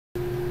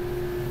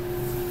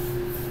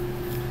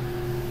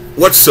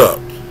What's up,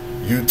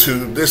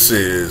 YouTube? This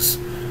is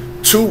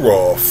Too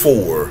Raw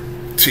for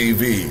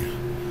TV.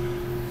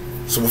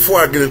 So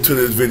before I get into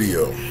this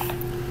video,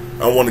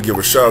 I want to give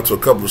a shout out to a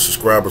couple of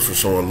subscribers for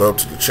showing love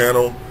to the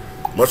channel.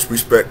 Much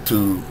respect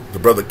to the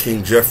brother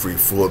King Jeffrey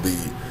for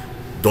the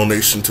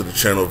donation to the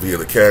channel via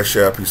the Cash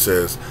App. He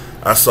says,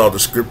 I saw the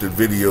scripted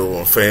video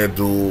on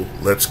FanDuel,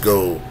 let's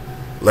go,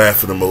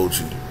 laughing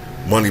emoji,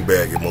 money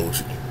bag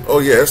emoji. Oh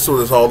yeah, that's what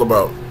it's all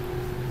about.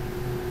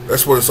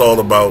 That's what it's all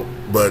about.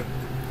 But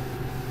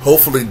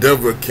hopefully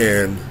Denver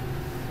can,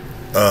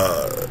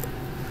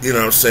 you know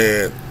what I'm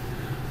saying,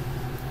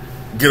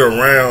 get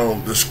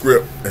around the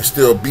script and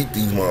still beat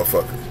these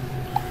motherfuckers.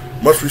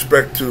 Much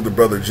respect to the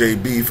brother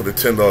JB for the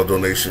 $10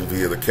 donation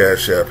via the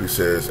Cash App. He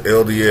says,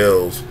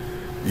 LDLs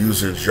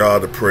using Ja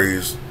to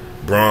praise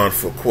Braun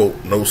for,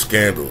 quote, no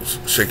scandals.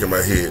 Shaking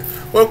my head.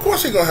 Well, of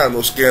course he gonna have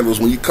no scandals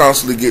when you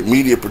constantly get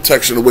media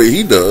protection the way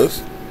he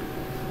does.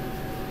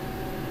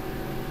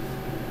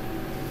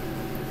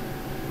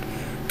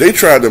 They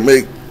tried to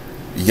make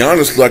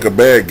Giannis like a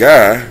bad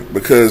guy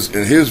because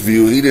in his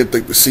view he didn't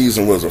think the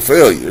season was a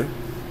failure,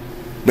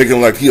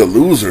 making like he a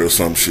loser or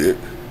some shit,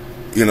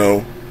 you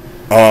know.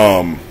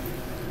 Then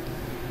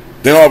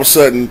all of a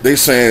sudden they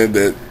saying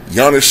that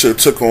Giannis should have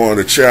took on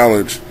the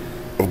challenge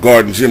of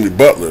guarding Jimmy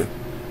Butler,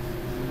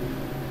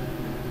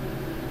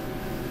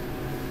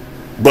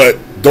 but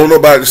don't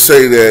nobody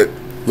say that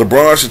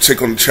LeBron should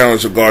take on the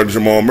challenge of guarding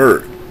Jamal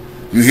Murray.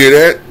 You hear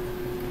that?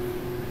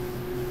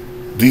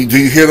 Do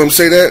you hear them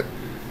say that?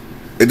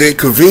 And then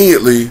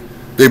conveniently,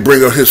 they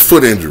bring up his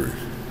foot injury,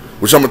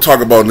 which I'm going to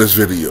talk about in this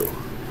video.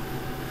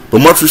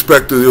 But much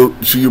respect to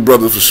you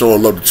brothers for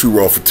showing love to Too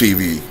Raw for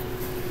TV.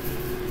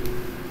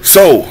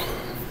 So,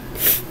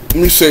 let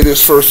me say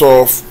this first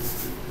off.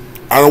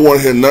 I don't want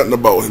to hear nothing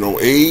about no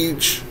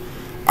age.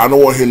 I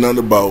don't want to hear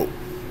nothing about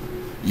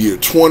year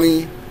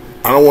 20.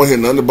 I don't want to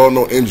hear nothing about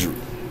no injury.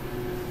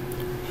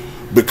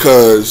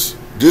 Because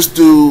this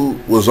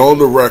dude was on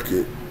the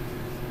record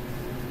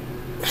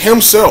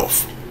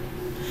himself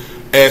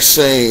as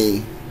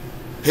saying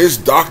his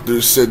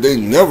doctors said they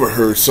never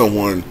heard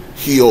someone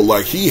heal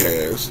like he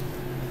has.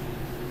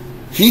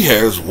 He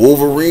has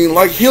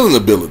Wolverine-like healing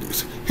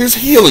abilities. His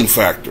healing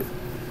factor.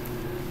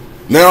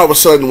 Now all of a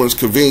sudden when it's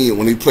convenient,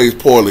 when he plays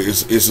poorly,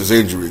 it's his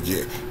injury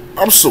again.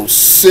 I'm so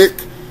sick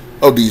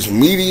of these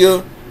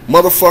media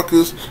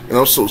motherfuckers, and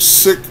I'm so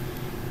sick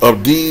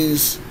of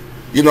these,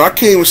 you know, I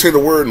can't even say the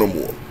word no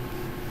more.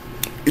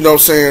 You know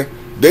what I'm saying?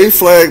 They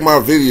flag my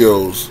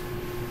videos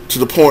to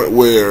the point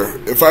where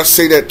if I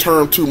say that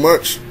term too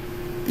much,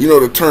 you know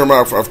the term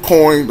I've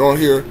coined on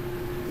here,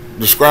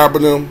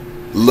 describing them,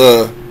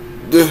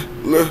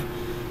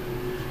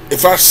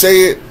 if I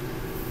say it,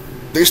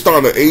 they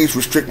start to age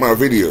restrict my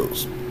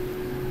videos.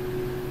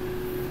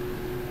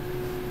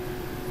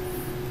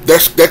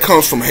 That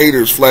comes from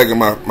haters flagging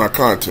my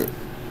content,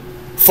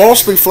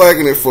 falsely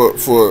flagging it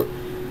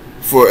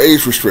for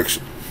age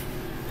restriction.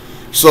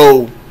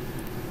 So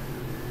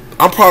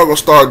I'm probably gonna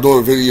start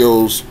doing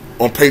videos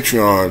on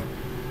Patreon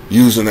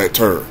using that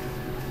term.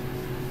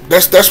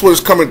 That's what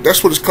it's coming.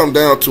 That's what it's come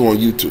down to on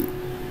YouTube.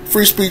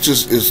 Free speech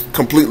is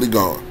completely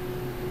gone.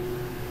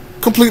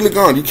 Completely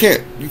gone. You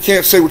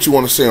can't say what you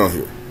want to say on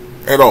here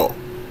at all.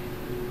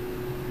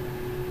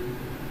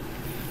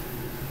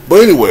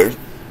 But anyway,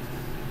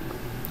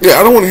 yeah,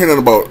 I don't want to hear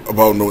nothing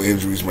about no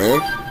injuries, man.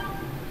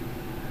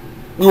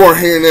 We weren't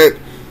hearing that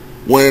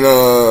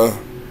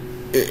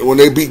when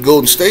they beat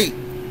Golden State.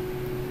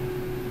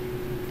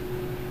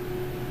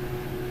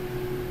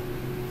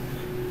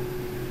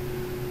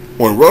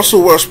 When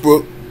Russell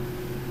Westbrook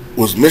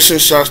was missing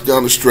shots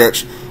down the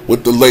stretch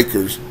with the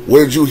Lakers,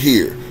 what did you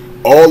hear?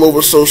 All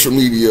over social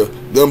media,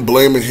 them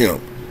blaming him.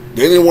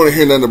 They didn't want to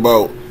hear nothing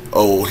about,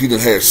 oh, he done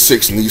had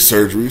 6 knee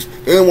surgeries.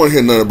 They didn't want to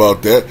hear nothing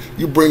about that.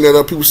 You bring that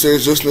up, people say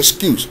it's just an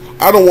excuse.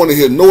 I don't want to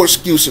hear no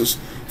excuses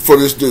for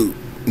this dude.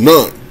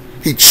 None.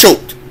 He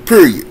choked,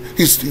 period.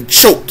 He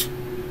choked.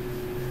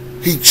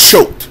 He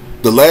choked.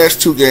 The last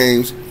 2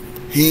 games,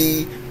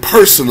 he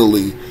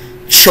personally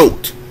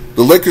choked.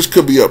 The Lakers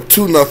could be up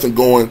 2-0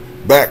 going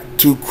back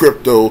to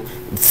crypto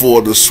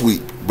for the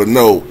sweep. But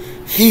no,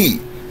 he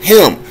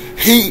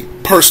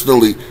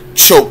personally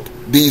choked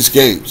these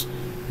games.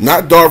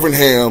 Not Darvin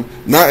Ham,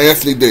 not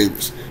Anthony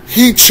Davis.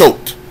 He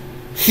choked.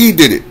 He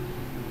did it.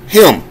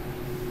 Him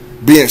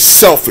being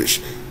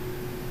selfish.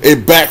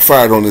 It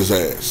backfired on his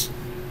ass.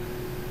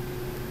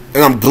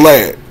 And I'm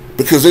glad.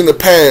 Because in the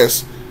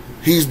past,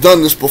 he's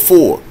done this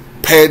before.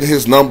 Padding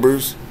his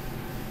numbers.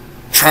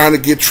 Trying to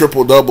get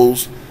triple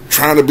doubles.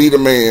 Trying to be the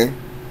man,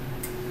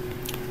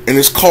 and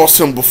it's cost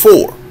him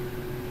before.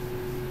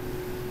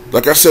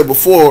 Like I said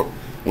before,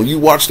 when you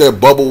watch that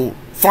bubble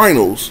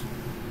finals,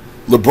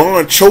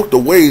 LeBron choked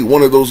away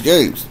one of those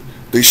games.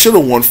 They should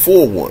have won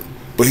 4-1,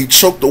 but he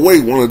choked away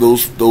one of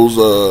those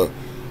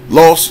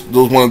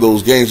one of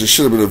those games that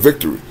should have been a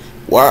victory.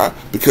 Why?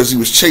 Because he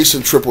was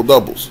chasing triple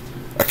doubles.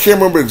 I can't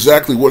remember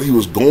exactly what he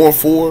was going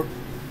for,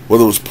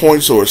 whether it was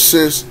points or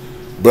assists,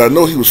 but I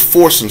know he was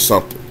forcing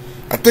something.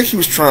 I think he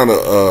was trying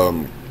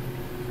to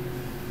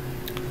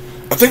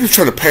I think he was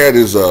trying to pad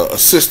his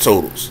assist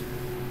totals.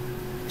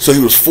 So he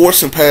was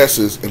forcing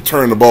passes and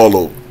turning the ball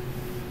over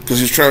because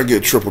he was trying to get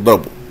a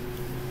triple-double.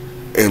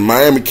 And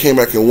Miami came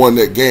back and won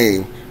that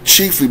game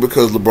chiefly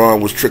because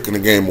LeBron was tricking the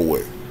game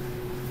away.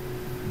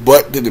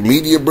 But did the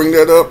media bring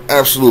that up?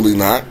 Absolutely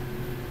not.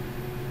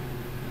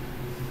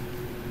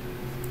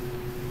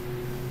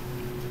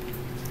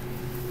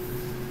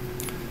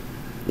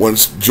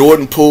 Once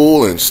Jordan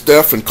Poole and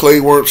Steph and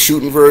Clay weren't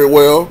shooting very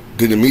well,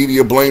 did the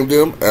media blame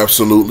them?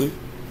 Absolutely.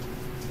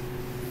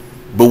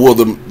 But will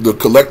the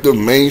collective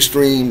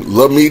mainstream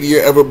love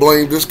media ever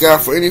blame this guy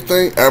for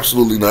anything?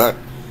 Absolutely not.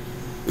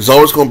 It's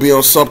always going to be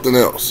on something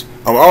else.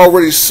 I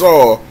already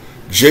saw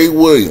Jay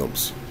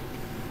Williams,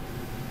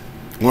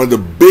 one of the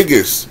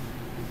biggest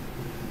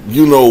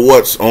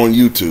you-know-whats on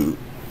YouTube.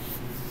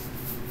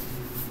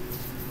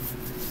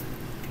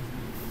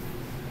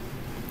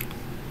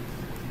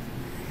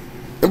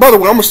 And by the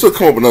way, I'm gonna still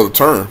come up with another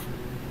term.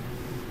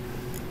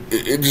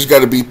 It just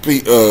got to be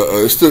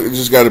it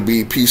just got to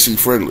be PC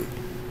friendly.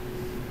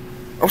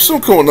 I'm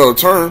still coming with another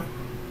term.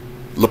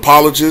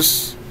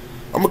 Lapologist.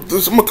 I'm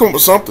gonna come up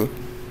with something.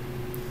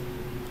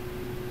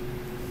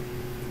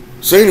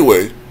 So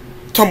anyway,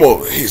 talking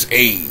about his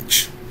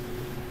age,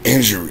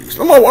 injuries.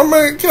 I'm like,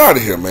 man, get out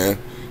of here, man.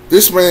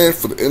 This man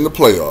in the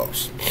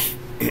playoffs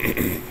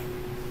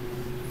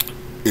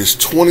is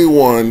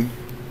 21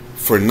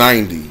 for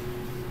 90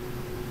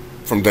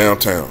 from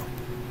downtown.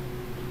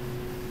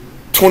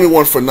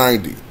 21 for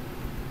 90.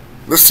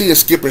 Let's see if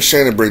Skip and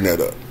Shannon bring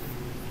that up.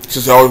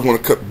 Since I always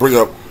want to bring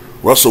up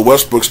Russell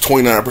Westbrook's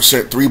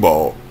 29% three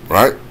ball,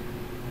 right?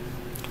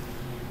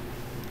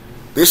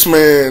 This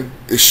man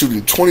is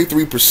shooting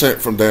 23%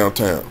 from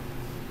downtown.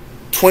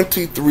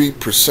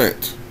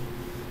 23%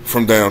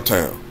 from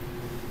downtown.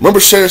 Remember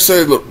Shannon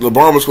said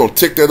LeBron was going to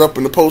tick that up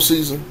in the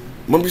postseason?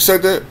 Remember he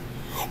said that?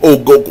 Oh,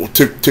 go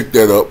tick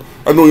that up.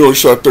 I know he only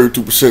shot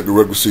 32% in the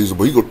regular season,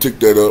 but he going to tick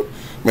that up.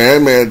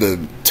 Man, that man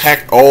done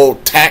all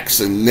tacks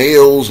and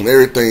nails and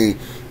everything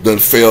done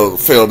fell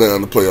down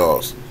in the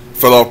playoffs.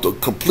 Fell off the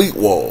complete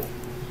wall.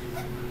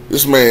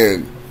 This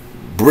man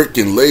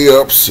bricking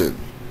layups and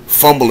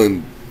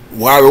fumbling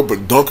wide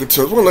open dunk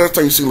attempts. When the last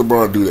time you seen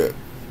LeBron do that?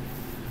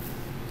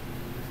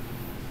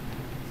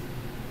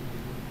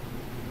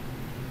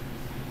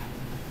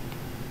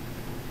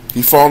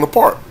 He's falling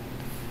apart.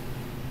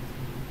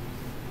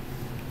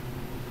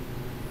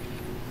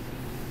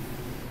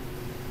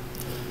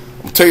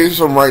 I'm telling you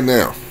something right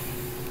now,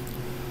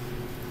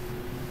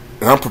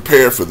 and I'm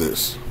prepared for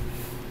this.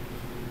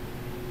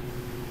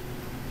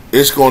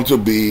 It's going to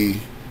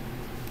be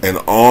an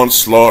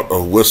onslaught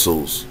of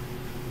whistles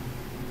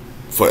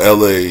for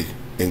LA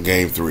in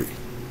Game 3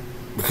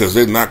 because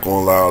they're not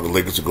going to allow the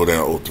Lakers to go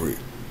down 0-3.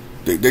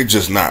 They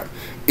just not.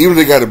 Even if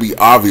they got to be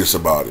obvious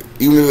about it.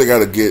 Even if they got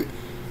to get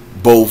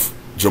both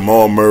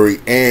Jamal Murray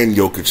and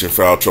Jokic in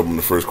foul trouble in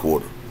the first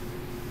quarter.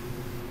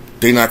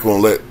 They're not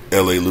going to let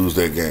LA lose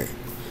that game.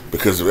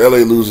 Because if LA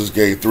loses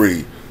Game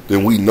 3,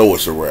 then we know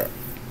it's a wrap.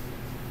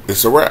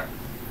 It's a wrap.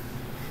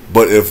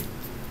 But if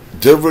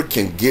Denver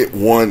can get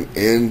one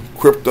in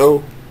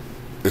crypto,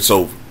 it's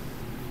over.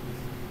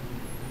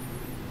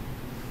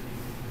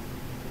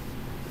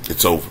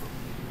 It's over.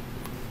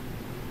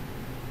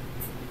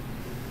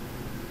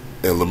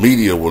 And the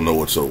media will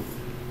know it's over.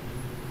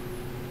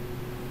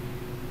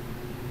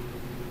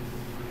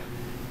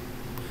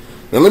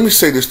 Now let me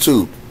say this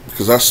too,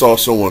 because I saw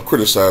someone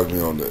criticize me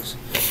on this.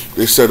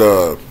 They said,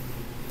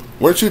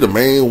 weren't you the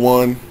main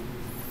one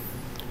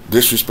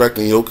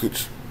disrespecting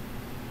Jokic?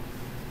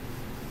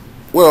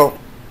 Well,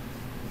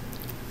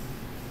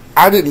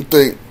 I didn't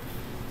think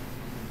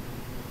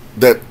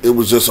that it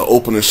was just an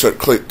open and shut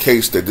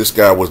case that this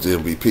guy was the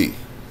MVP.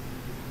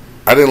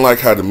 I didn't like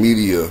how the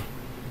media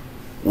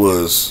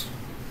was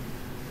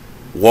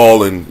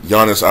walling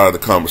Giannis out of the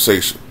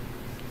conversation.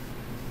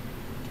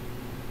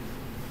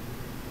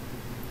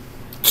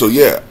 So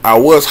yeah, I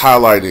was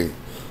highlighting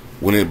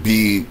when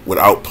Embiid would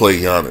outplay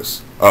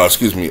Giannis.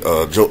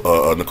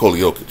 Nikola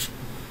Jokic.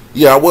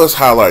 Yeah, I was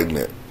highlighting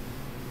that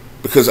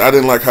because I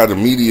didn't like how the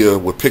media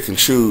would pick and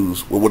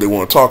choose what they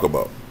want to talk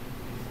about.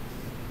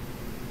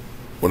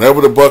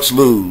 Whenever the Bucks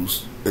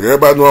lose, and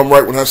everybody know I'm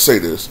right when I say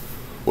this,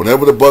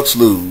 whenever the Bucks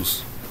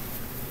lose,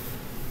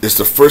 it's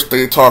the first thing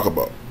they talk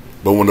about.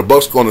 But when the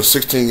Bucks go on a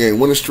 16-game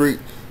winning streak,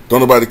 don't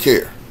nobody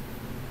care.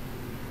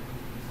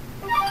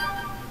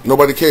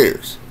 Nobody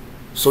cares.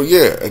 So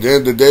yeah, at the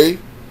end of the day,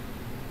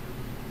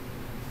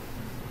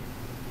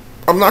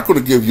 I'm not going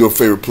to give your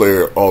favorite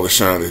player all the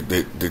shine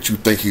that you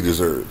think he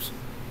deserves.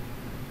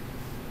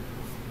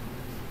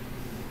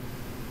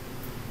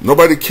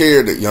 Nobody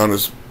cared that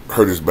Giannis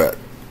hurt his back.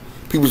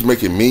 People was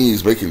making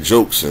memes, making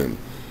jokes, and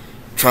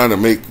trying to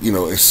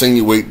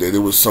insinuate that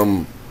there was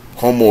some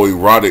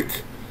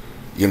homoerotic,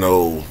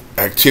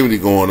 activity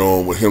going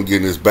on with him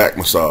getting his back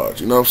massage.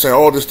 You know what I'm saying?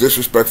 All this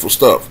disrespectful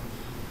stuff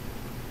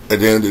at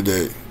the end of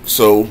the day.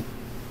 So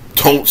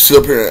don't sit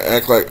up here and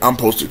act like I'm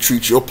supposed to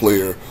treat your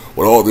player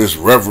with all this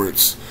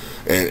reverence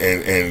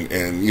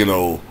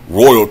and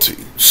royalty.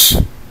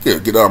 Yeah,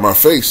 get out of my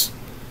face.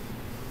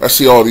 I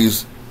see all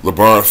these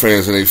LeBron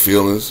fans and their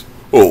feelings.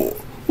 Oh,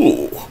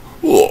 oh,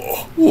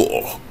 oh,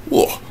 oh,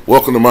 oh.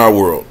 Welcome to my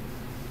world.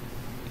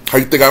 How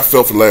you think I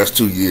felt for the last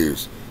 2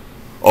 years?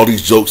 All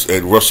these jokes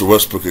at Russell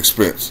Westbrook's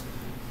expense.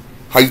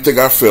 How you think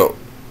I felt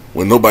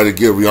when nobody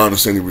gave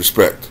Giannis any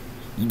respect?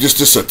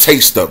 Just a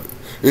taste of it.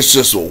 It's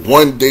just a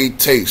one-day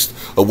taste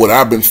of what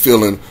I've been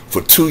feeling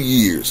for 2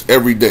 years,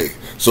 every day.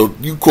 So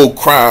you go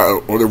cry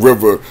on the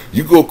river.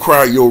 You go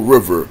cry your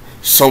river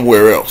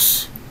somewhere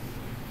else.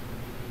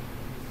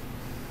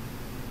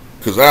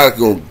 Because I ain't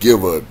going to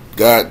give a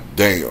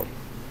goddamn.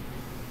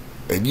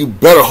 And you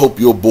better hope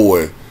your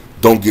boy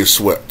don't get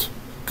swept.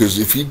 Because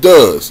if he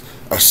does,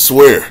 I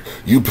swear,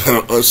 you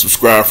better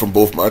unsubscribe from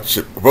both my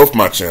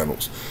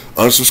channels.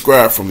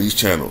 Unsubscribe from these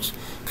channels.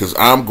 Because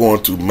I'm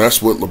going to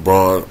mess with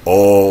LeBron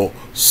all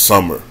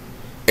summer.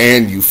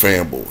 And you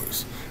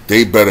fanboys.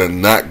 They better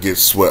not get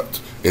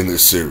swept in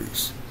this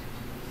series.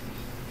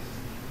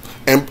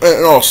 And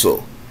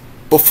also,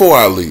 before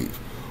I leave,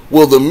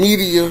 will the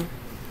media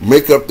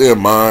make up their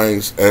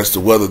minds as to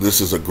whether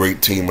this is a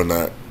great team or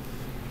not?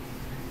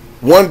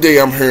 One day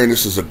I'm hearing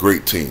this is a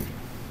great team.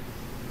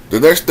 The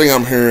next thing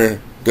I'm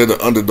hearing, they're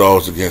the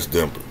underdogs against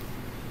Denver.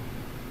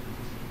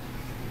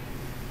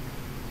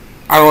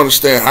 I don't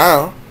understand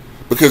how.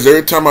 Because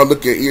every time I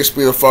look at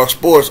ESPN or Fox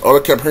Sports, all I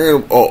kept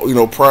hearing,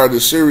 prior to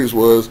this series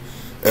was,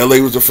 LA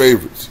was the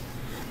favorites.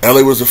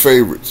 LA was the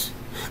favorites.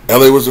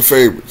 LA was the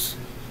favorites.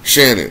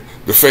 Shannon,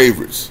 the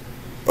favorites.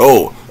 They're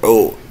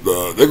going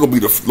to be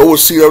the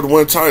lowest seed of the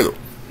win title.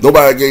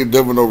 Nobody gave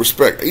Denver no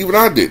respect. Even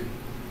I did.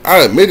 I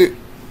admit it.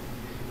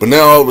 But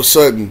now all of a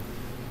sudden,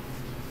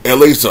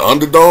 LA's the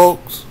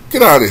underdogs?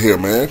 Get out of here,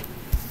 man.